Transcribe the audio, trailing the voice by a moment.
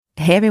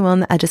Hey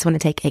everyone, I just want to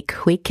take a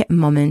quick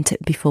moment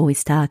before we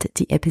start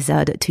the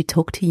episode to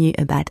talk to you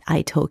about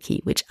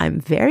italki, which I'm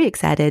very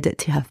excited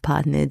to have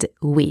partnered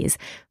with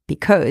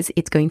because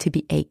it's going to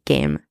be a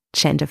game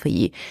changer for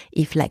you.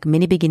 If, like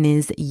many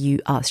beginners, you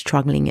are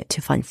struggling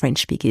to find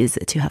French speakers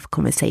to have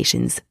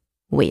conversations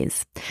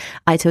with.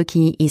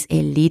 italki is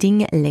a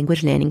leading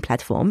language learning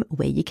platform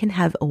where you can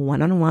have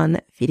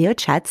one-on-one video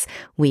chats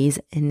with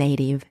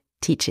native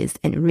teachers.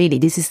 And really,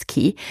 this is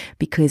key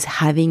because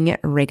having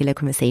regular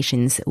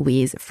conversations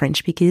with French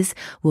speakers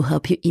will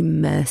help you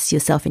immerse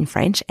yourself in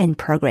French and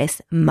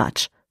progress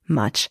much,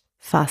 much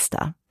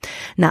faster.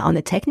 Now, on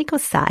the technical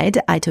side,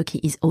 italki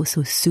is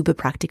also super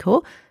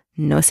practical.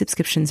 No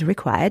subscriptions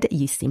required.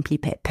 You simply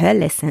pay per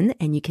lesson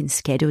and you can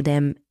schedule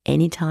them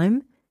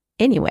anytime,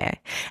 anywhere.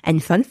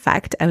 And fun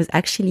fact, I was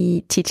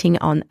actually teaching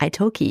on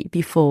italki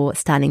before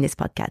starting this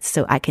podcast.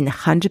 So I can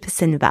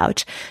 100%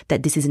 vouch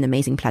that this is an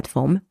amazing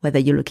platform, whether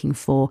you're looking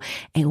for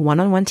a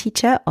one-on-one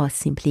teacher or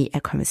simply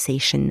a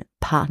conversation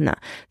partner.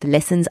 The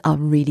lessons are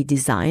really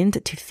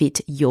designed to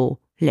fit your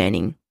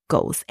learning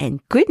goals.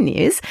 And good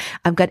news,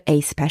 I've got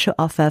a special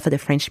offer for the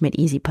French Made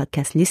Easy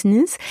podcast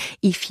listeners.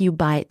 If you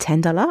buy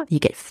 $10, you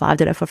get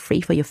 $5 for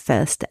free for your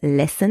first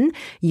lesson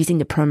using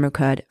the promo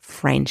code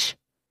FrenchEasy.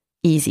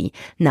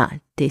 Now,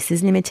 this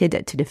is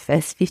limited to the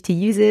first 50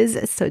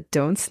 users, so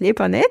don't sleep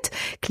on it.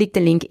 Click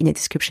the link in the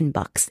description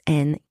box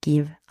and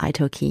give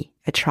italki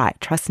a try.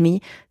 Trust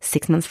me,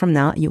 6 months from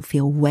now, you'll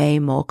feel way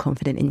more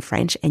confident in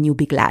French and you'll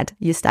be glad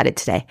you started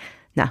today.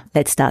 Now,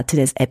 let's start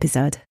today's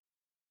episode.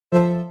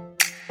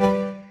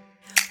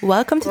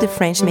 Welcome to the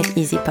French Made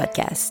Easy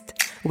podcast,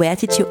 where I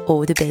teach you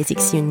all the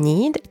basics you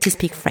need to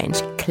speak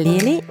French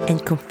clearly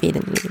and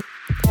confidently.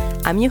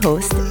 I'm your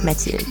host,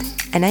 Mathilde,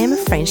 and I am a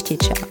French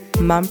teacher,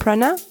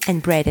 mompreneur,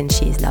 and bread and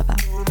cheese lover.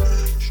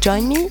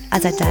 Join me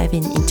as I dive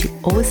into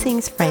all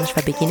things French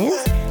for beginners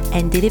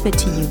and deliver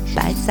to you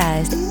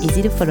bite-sized,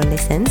 easy-to-follow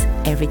lessons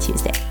every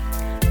Tuesday.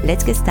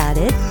 Let's get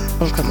started.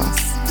 On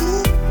commence.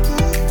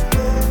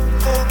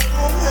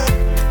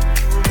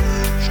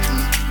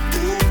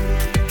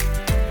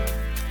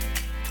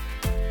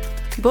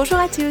 Bonjour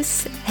à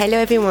tous. Hello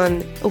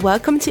everyone.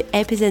 Welcome to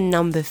episode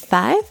number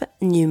 5,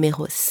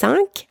 numéro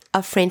 5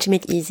 of French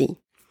Made Easy.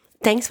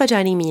 Thanks for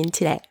joining me in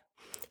today.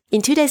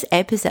 In today's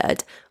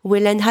episode,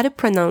 we'll learn how to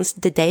pronounce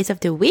the days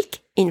of the week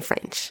in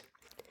French.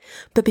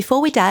 But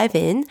before we dive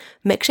in,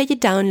 make sure you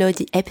download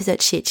the episode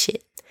cheat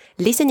sheet.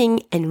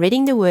 Listening and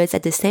reading the words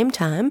at the same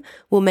time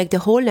will make the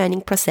whole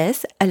learning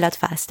process a lot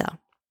faster.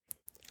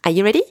 Are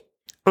you ready?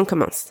 On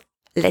commence.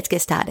 Let's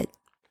get started.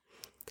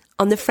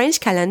 On the French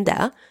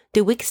calendar,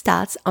 the week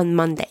starts on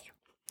Monday.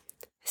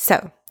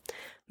 So,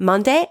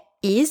 Monday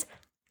is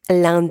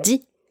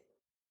lundi.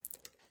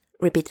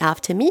 Repeat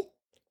after me.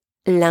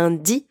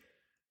 Lundi.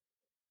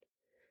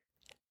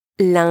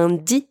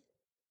 Lundi.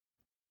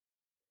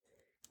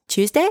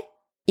 Tuesday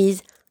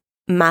is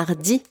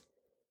mardi.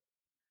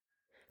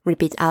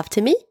 Repeat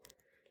after me.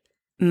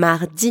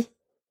 Mardi.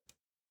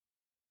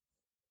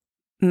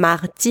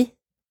 Mardi.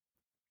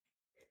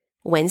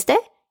 Wednesday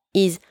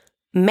is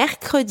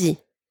mercredi.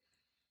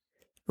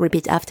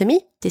 Repeat after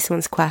me. This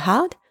one's quite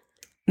hard.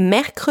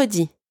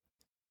 Mercredi.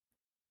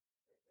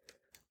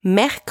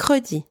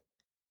 Mercredi.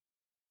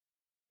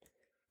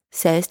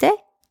 Thursday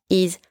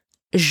is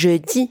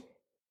jeudi.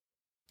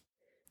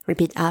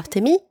 Repeat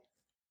after me.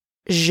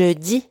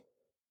 Jeudi.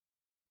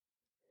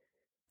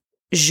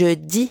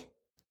 Jeudi.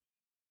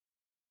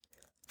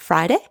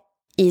 Friday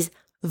is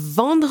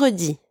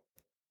vendredi.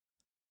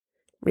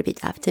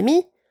 Repeat after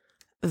me.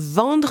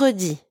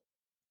 Vendredi.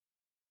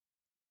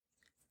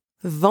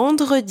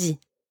 Vendredi.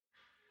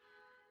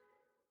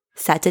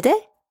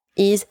 Saturday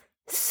is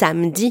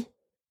samedi.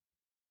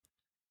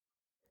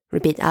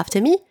 Repeat after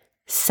me.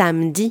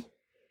 Samedi.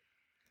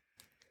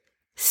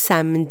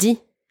 Samedi.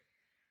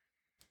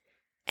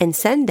 And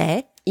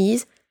Sunday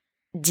is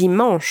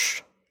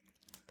dimanche.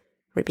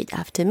 Repeat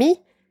after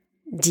me.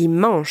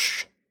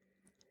 Dimanche.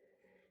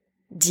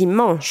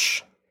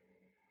 Dimanche.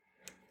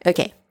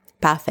 Okay,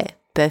 parfait,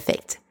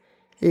 perfect.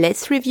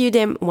 Let's review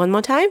them one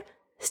more time,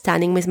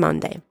 starting with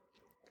Monday.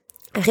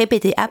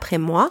 Répétez après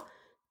moi.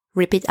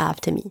 Repeat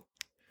after me.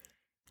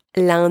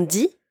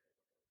 Lundi.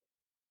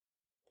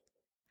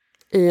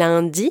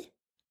 Lundi.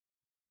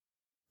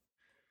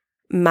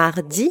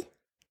 Mardi.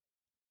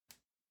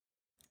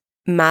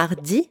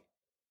 Mardi.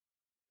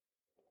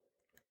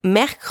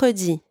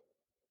 Mercredi.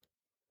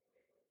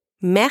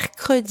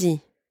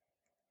 Mercredi.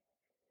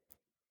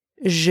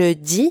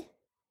 Jeudi.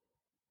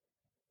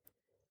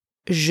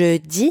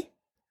 Jeudi.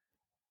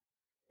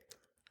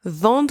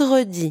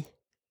 Vendredi.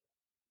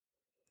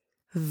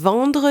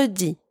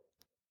 Vendredi.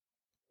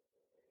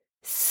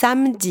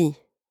 Samedi.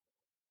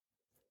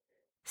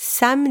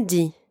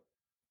 Samedi.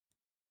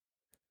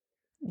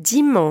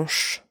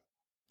 Dimanche.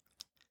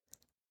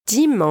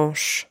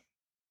 Dimanche.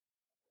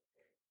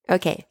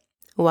 Okay,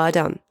 well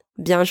done.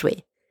 Bien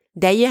joué.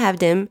 There you have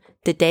them,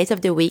 the days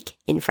of the week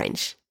in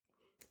French.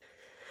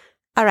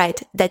 All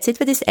right, that's it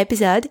for this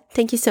episode.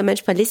 Thank you so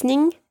much for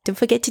listening. Don't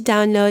forget to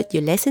download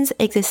your lessons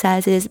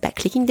exercises by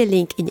clicking the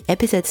link in the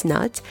episode's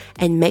notes,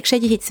 and make sure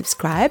you hit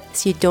subscribe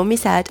so you don't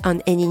miss out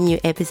on any new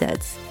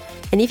episodes.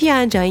 And if you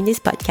are enjoying this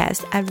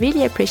podcast, I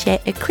really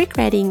appreciate a quick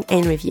rating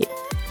and review.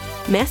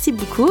 Merci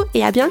beaucoup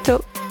et à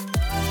bientôt.